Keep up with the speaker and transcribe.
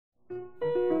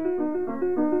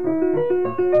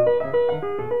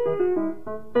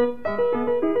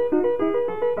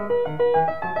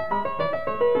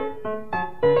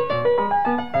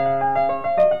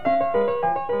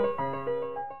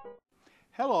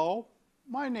Hello,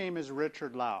 my name is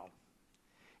Richard Lau.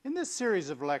 In this series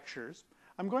of lectures,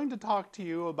 I'm going to talk to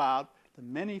you about the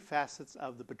many facets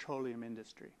of the petroleum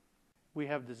industry. We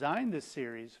have designed this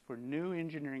series for new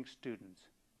engineering students.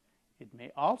 It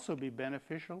may also be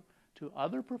beneficial to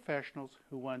other professionals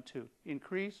who want to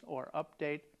increase or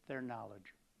update their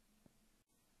knowledge.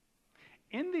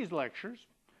 In these lectures,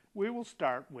 we will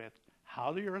start with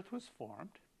how the earth was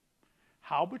formed,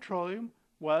 how petroleum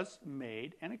was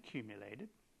made and accumulated.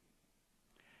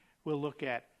 We'll look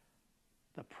at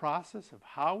the process of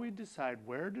how we decide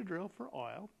where to drill for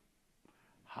oil,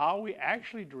 how we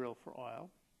actually drill for oil,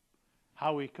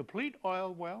 how we complete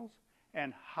oil wells,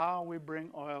 and how we bring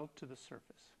oil to the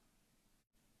surface.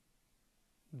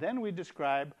 Then we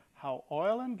describe how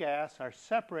oil and gas are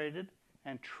separated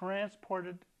and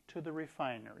transported to the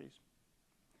refineries.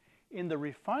 In the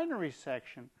refinery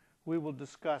section, we will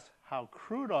discuss how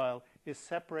crude oil is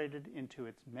separated into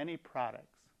its many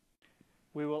products.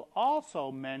 We will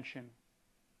also mention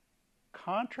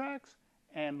contracts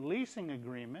and leasing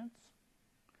agreements,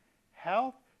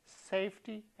 health,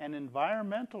 safety, and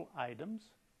environmental items,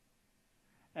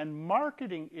 and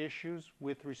marketing issues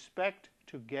with respect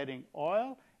to getting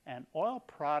oil and oil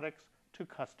products to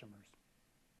customers.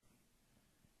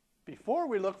 Before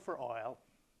we look for oil,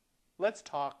 let's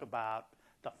talk about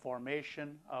the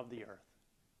formation of the earth.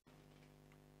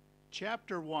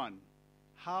 Chapter 1,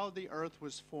 How the Earth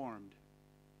Was Formed.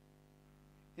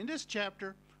 In this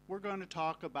chapter, we're going to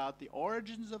talk about the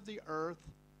origins of the earth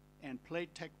and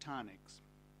plate tectonics.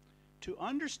 To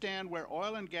understand where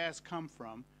oil and gas come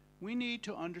from, we need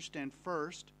to understand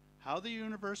first how the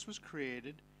universe was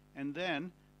created and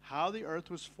then how the earth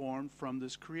was formed from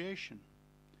this creation.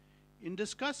 In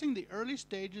discussing the early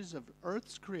stages of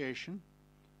Earth's creation,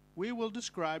 we will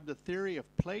describe the theory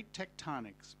of plate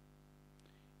tectonics.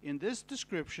 In this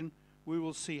description, we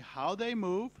will see how they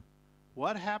move,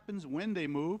 what happens when they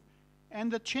move,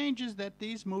 and the changes that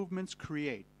these movements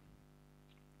create.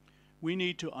 We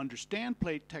need to understand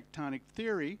plate tectonic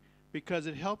theory because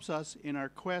it helps us in our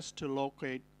quest to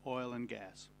locate oil and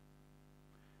gas.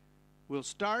 We'll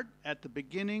start at the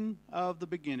beginning of the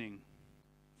beginning.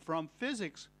 From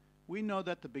physics, we know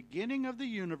that the beginning of the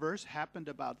universe happened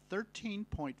about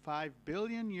 13.5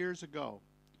 billion years ago.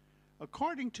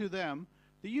 According to them,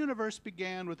 the universe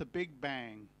began with a Big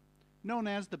Bang, known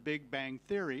as the Big Bang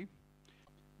Theory.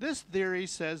 This theory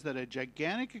says that a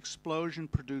gigantic explosion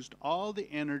produced all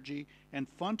the energy and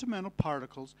fundamental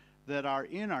particles that are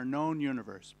in our known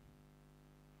universe.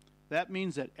 That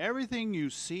means that everything you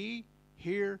see,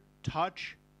 hear,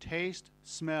 touch, taste,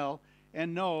 smell,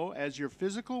 and know as your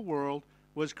physical world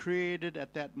was created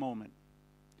at that moment.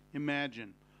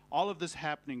 Imagine all of this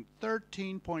happening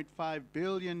 13.5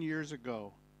 billion years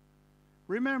ago.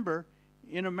 Remember,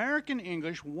 in American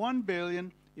English, 1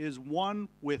 billion is 1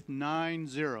 with 9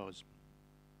 zeros.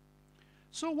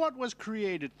 So what was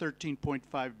created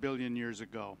 13.5 billion years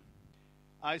ago?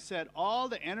 I said all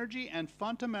the energy and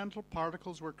fundamental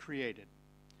particles were created.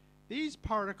 These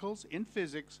particles in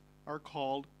physics are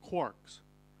called quarks.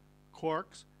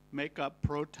 Quarks make up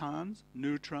protons,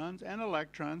 neutrons, and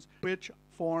electrons, which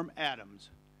form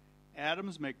atoms.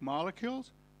 Atoms make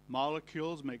molecules.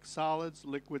 Molecules make solids,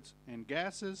 liquids, and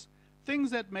gases,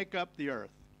 things that make up the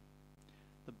earth.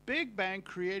 The Big Bang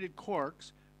created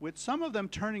quarks, with some of them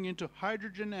turning into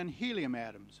hydrogen and helium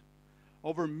atoms.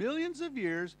 Over millions of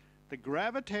years, the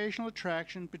gravitational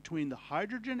attraction between the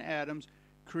hydrogen atoms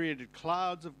created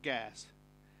clouds of gas.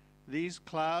 These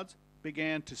clouds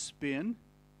began to spin,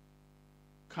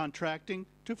 contracting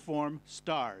to form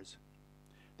stars.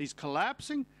 These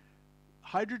collapsing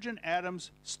hydrogen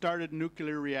atoms started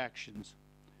nuclear reactions.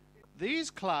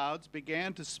 These clouds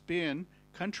began to spin,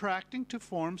 contracting to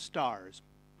form stars.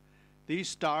 These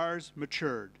stars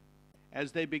matured.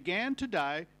 As they began to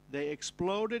die, they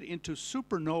exploded into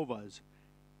supernovas,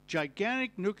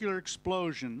 gigantic nuclear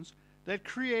explosions that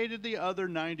created the other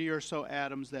 90 or so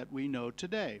atoms that we know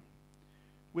today.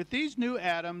 With these new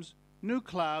atoms, new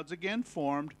clouds again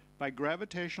formed by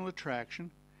gravitational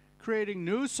attraction, creating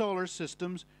new solar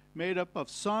systems made up of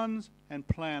suns and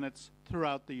planets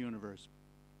throughout the universe.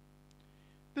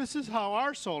 This is how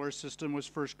our solar system was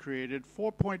first created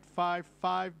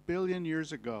 4.55 billion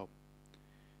years ago.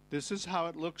 This is how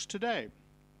it looks today.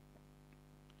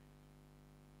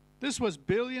 This was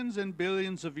billions and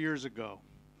billions of years ago.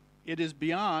 It is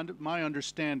beyond my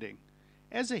understanding.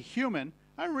 As a human,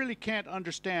 I really can't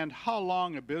understand how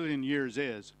long a billion years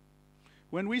is.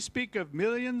 When we speak of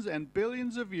millions and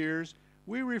billions of years,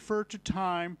 we refer to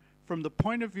time from the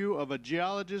point of view of a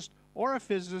geologist or a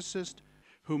physicist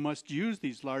who must use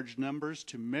these large numbers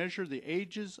to measure the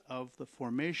ages of the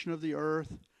formation of the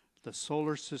Earth, the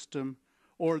solar system,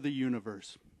 or the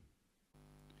universe.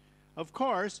 Of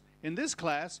course, in this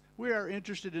class, we are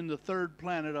interested in the third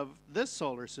planet of this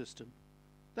solar system.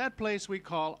 That place we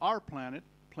call our planet,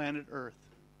 planet Earth.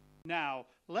 Now,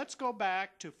 let's go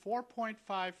back to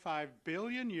 4.55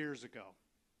 billion years ago.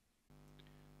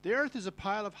 The Earth is a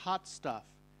pile of hot stuff.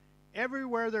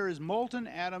 Everywhere there is molten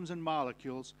atoms and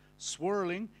molecules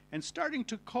swirling and starting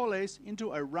to coalesce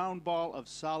into a round ball of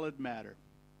solid matter.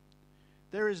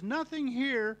 There is nothing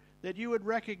here that you would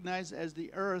recognize as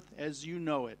the Earth as you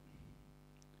know it.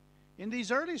 In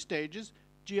these early stages,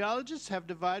 geologists have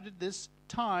divided this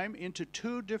time into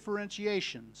two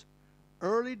differentiations: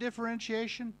 early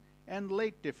differentiation and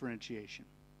late differentiation.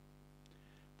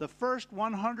 The first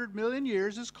 100 million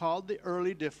years is called the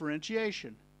early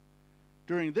differentiation.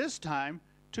 During this time,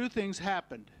 two things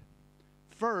happened.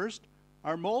 First,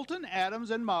 our molten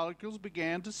atoms and molecules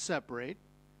began to separate,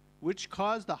 which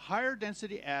caused the higher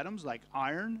density atoms like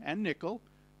iron and nickel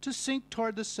to sink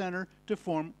toward the center to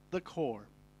form the core.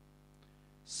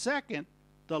 Second,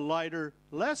 the lighter,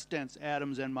 less dense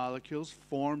atoms and molecules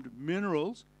formed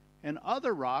minerals and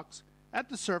other rocks at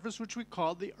the surface, which we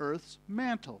call the Earth's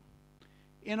mantle.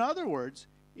 In other words,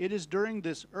 it is during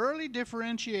this early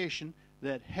differentiation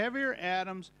that heavier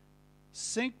atoms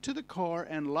sink to the core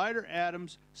and lighter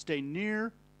atoms stay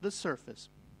near the surface.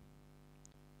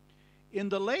 In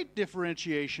the late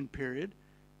differentiation period,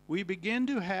 we begin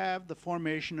to have the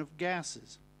formation of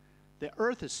gases. The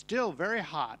Earth is still very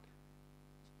hot,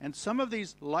 and some of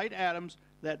these light atoms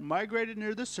that migrated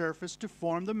near the surface to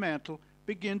form the mantle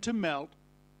begin to melt,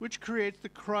 which creates the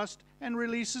crust and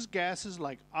releases gases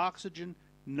like oxygen,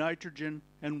 nitrogen,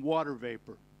 and water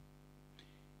vapor.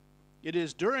 It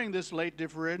is during this late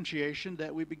differentiation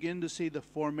that we begin to see the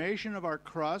formation of our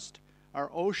crust, our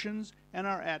oceans, and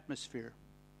our atmosphere.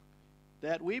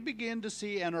 That we begin to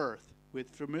see an Earth with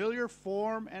familiar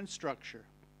form and structure.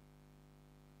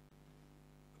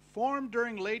 Formed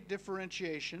during late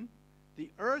differentiation,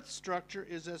 the Earth's structure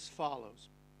is as follows.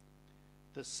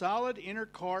 The solid inner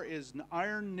core is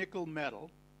iron nickel metal.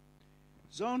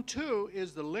 Zone 2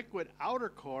 is the liquid outer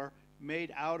core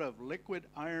made out of liquid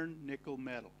iron nickel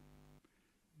metal.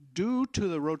 Due to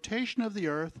the rotation of the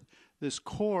Earth, this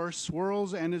core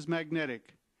swirls and is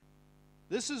magnetic.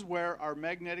 This is where our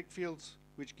magnetic fields,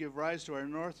 which give rise to our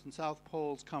north and south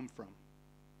poles, come from.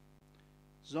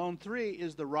 Zone 3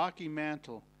 is the rocky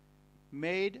mantle,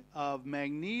 made of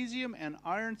magnesium and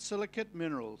iron silicate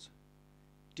minerals.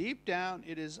 Deep down,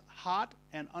 it is hot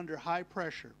and under high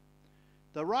pressure.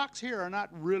 The rocks here are not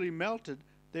really melted.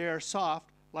 They are soft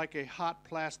like a hot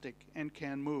plastic and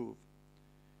can move.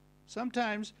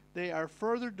 Sometimes they are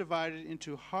further divided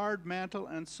into hard mantle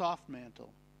and soft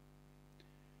mantle.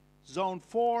 Zone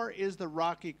 4 is the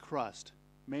rocky crust,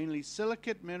 mainly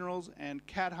silicate minerals and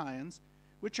cations,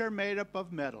 which are made up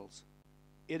of metals.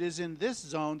 It is in this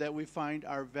zone that we find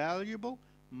our valuable,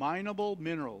 mineable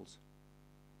minerals.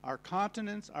 Our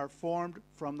continents are formed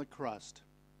from the crust.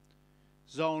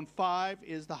 Zone 5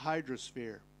 is the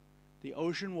hydrosphere, the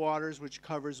ocean waters which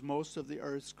covers most of the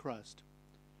Earth's crust.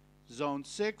 Zone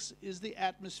 6 is the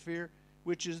atmosphere,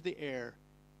 which is the air.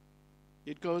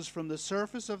 It goes from the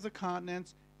surface of the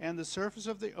continents and the surface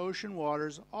of the ocean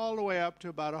waters all the way up to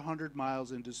about 100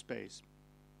 miles into space.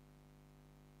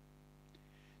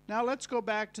 Now let's go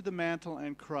back to the mantle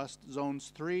and crust,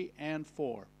 zones 3 and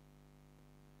 4.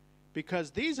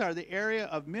 Because these are the area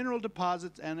of mineral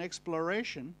deposits and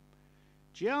exploration,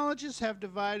 geologists have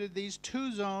divided these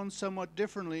two zones somewhat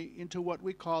differently into what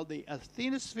we call the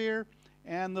asthenosphere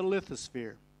and the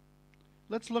lithosphere.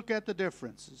 Let's look at the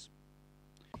differences.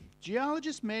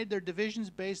 Geologists made their divisions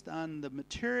based on the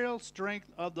material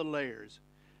strength of the layers,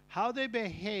 how they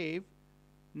behave,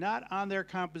 not on their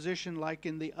composition like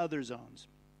in the other zones.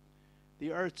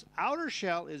 The Earth's outer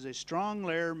shell is a strong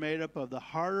layer made up of the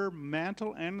harder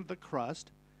mantle and the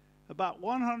crust, about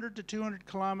 100 to 200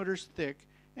 kilometers thick,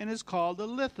 and is called the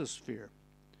lithosphere.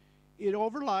 It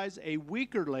overlies a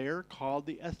weaker layer called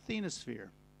the asthenosphere,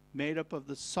 made up of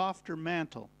the softer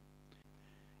mantle.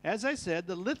 As I said,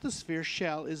 the lithosphere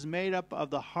shell is made up of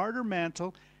the harder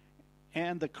mantle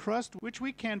and the crust, which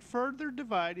we can further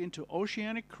divide into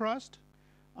oceanic crust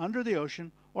under the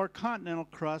ocean or continental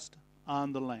crust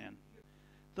on the land.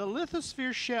 The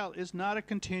lithosphere shell is not a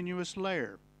continuous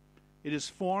layer. It is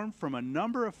formed from a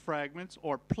number of fragments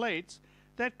or plates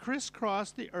that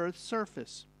crisscross the Earth's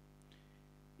surface.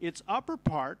 Its upper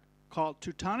part, called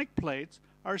teutonic plates,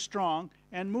 are strong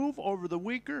and move over the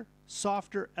weaker,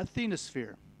 softer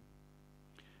asthenosphere.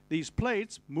 These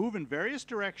plates move in various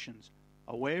directions,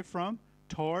 away from,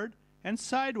 toward, and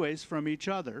sideways from each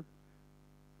other,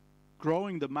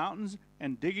 growing the mountains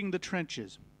and digging the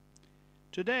trenches.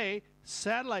 Today,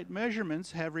 satellite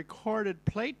measurements have recorded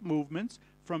plate movements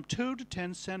from 2 to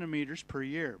 10 centimeters per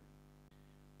year.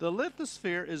 The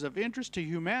lithosphere is of interest to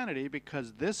humanity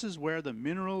because this is where the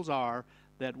minerals are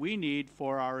that we need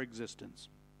for our existence.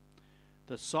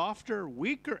 The softer,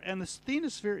 weaker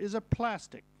asthenosphere is a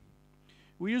plastic.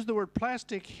 We use the word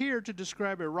plastic here to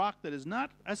describe a rock that is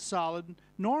not a solid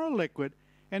nor a liquid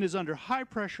and is under high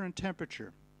pressure and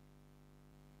temperature.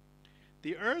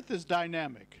 The Earth is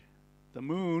dynamic. The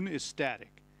moon is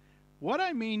static. What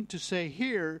I mean to say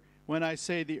here when I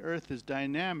say the Earth is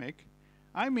dynamic,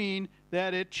 I mean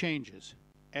that it changes.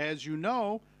 As you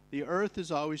know, the Earth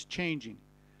is always changing.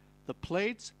 The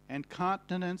plates and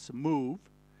continents move.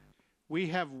 We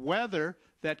have weather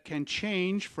that can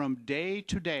change from day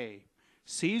to day,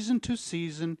 season to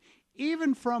season,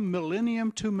 even from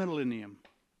millennium to millennium.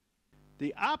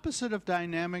 The opposite of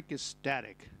dynamic is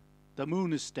static. The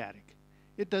moon is static.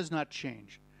 It does not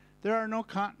change. There are no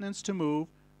continents to move,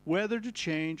 weather to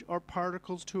change, or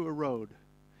particles to erode.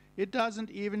 It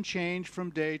doesn't even change from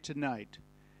day to night.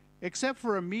 Except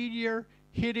for a meteor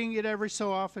hitting it every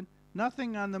so often,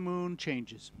 nothing on the moon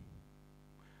changes.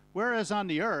 Whereas on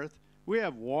the Earth, we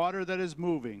have water that is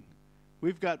moving.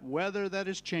 We've got weather that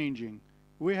is changing.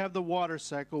 We have the water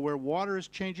cycle where water is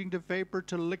changing to vapor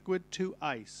to liquid to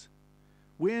ice.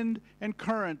 Wind and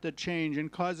current that change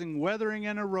and causing weathering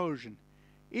and erosion.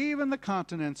 Even the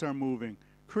continents are moving,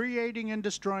 creating and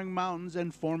destroying mountains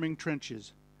and forming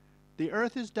trenches. The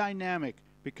Earth is dynamic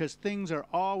because things are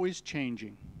always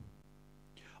changing.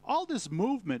 All this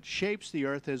movement shapes the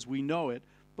Earth as we know it,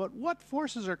 but what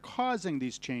forces are causing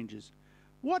these changes?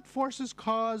 What forces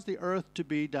cause the Earth to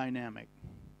be dynamic?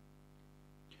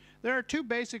 There are two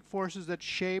basic forces that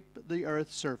shape the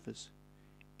Earth's surface: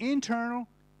 internal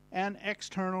and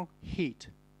external heat.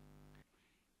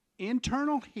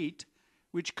 Internal heat,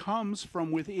 which comes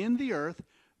from within the Earth,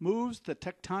 moves the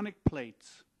tectonic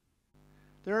plates.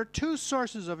 There are two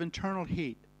sources of internal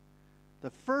heat. The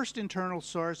first internal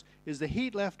source is the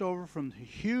heat left over from the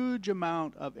huge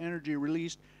amount of energy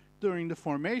released during the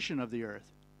formation of the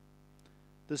Earth.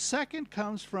 The second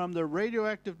comes from the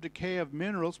radioactive decay of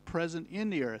minerals present in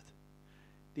the Earth.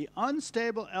 The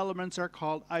unstable elements are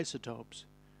called isotopes.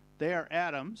 They are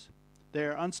atoms, they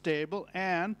are unstable,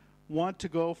 and want to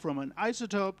go from an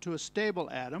isotope to a stable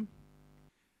atom.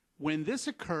 When this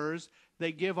occurs,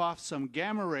 they give off some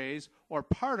gamma rays or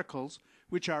particles,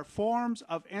 which are forms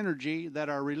of energy that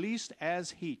are released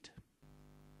as heat.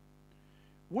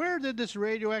 Where did this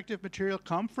radioactive material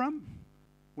come from?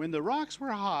 When the rocks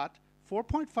were hot,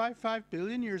 4.55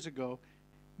 billion years ago,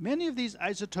 many of these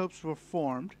isotopes were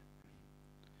formed.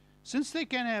 Since they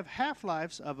can have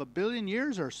half-lives of 1 billion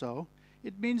years or so,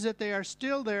 it means that they are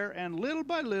still there, and little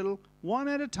by little, one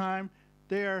at a time,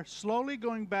 they are slowly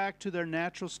going back to their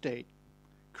natural state,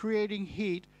 creating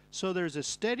heat, so there's a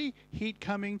steady heat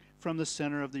coming from the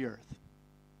center of the Earth.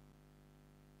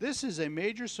 This is a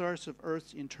major source of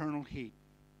Earth's internal heat.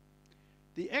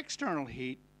 The external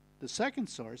heat, the second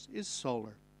source, is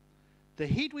solar. The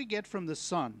heat we get from the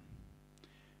sun.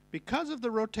 Because of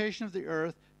the rotation of the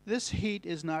Earth, this heat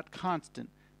is not constant,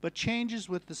 but changes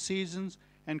with the seasons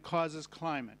and causes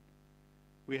climate.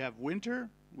 We have winter,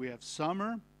 we have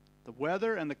summer. The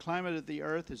weather and the climate of the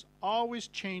Earth is always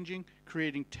changing,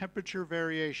 creating temperature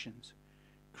variations,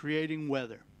 creating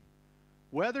weather.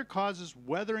 Weather causes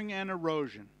weathering and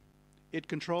erosion. It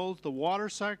controls the water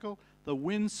cycle, the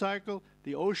wind cycle,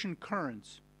 the ocean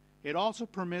currents. It also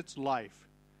permits life.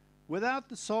 Without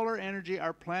the solar energy,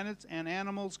 our planets and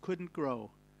animals couldn't grow.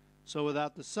 So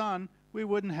without the sun, we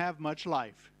wouldn't have much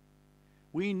life.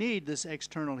 We need this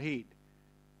external heat.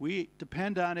 We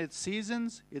depend on its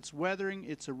seasons, its weathering,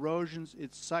 its erosions,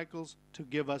 its cycles to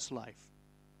give us life.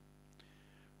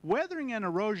 Weathering and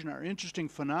erosion are interesting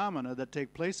phenomena that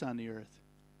take place on the Earth.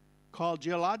 Called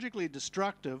geologically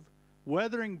destructive,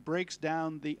 weathering breaks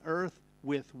down the Earth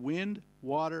with wind,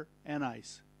 water, and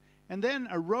ice. And then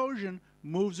erosion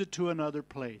moves it to another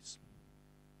place.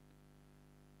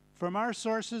 From our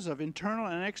sources of internal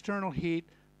and external heat,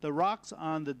 the rocks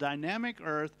on the dynamic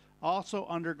Earth also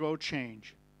undergo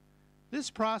change. This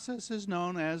process is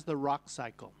known as the rock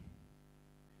cycle.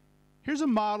 Here's a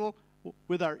model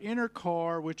with our inner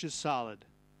core, which is solid.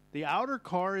 The outer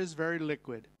core is very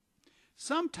liquid.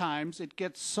 Sometimes it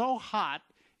gets so hot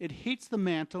it heats the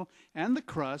mantle and the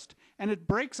crust, and it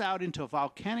breaks out into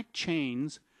volcanic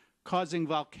chains, causing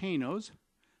volcanoes,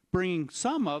 bringing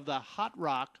some of the hot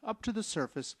rock up to the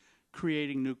surface,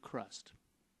 creating new crust.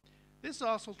 This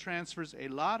also transfers a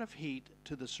lot of heat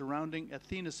to the surrounding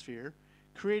asthenosphere,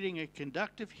 creating a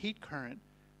conductive heat current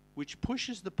which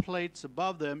pushes the plates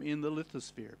above them in the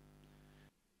lithosphere.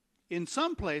 In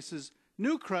some places,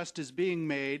 new crust is being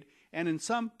made, and in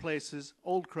some places,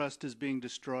 old crust is being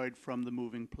destroyed from the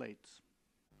moving plates.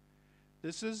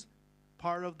 This is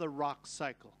part of the rock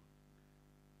cycle.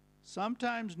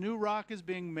 Sometimes new rock is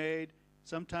being made,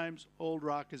 sometimes old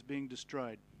rock is being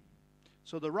destroyed.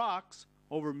 So the rocks,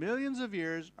 over millions of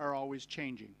years, are always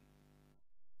changing.